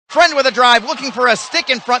Friend with a drive, looking for a stick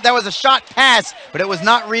in front. That was a shot pass, but it was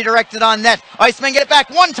not redirected on net. Icemen get it back.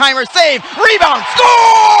 One-timer, save, rebound, score!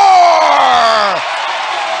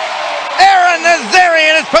 Ara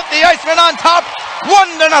Nazarian has put the Icemen on top,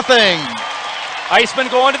 1-0. Iceman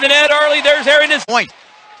going to the net early. There's Ara Nazarian. Point.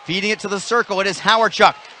 Feeding it to the circle. It is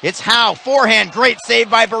Howarchuk. It's Howe. Forehand. Great save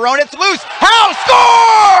by Barone. It's loose. Howe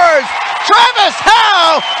scores! Travis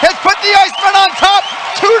Howe has put the Icemen on top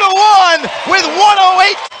 2-1 with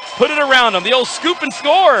 1:08. Put it around him. The old scoop and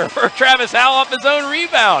score for Travis Howe off his own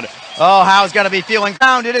rebound. Oh, Howe's got to be feeling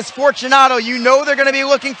down. It is Fortunato. You know they're going to be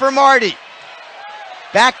looking for Marty.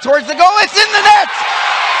 Back towards the goal. It's in the net.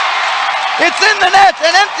 It's in the net.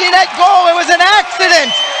 An empty net goal. It was an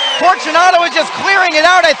accident. Fortunato was just clearing it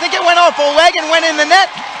out. I think it went off a leg and went in the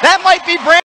net. That might be Brand.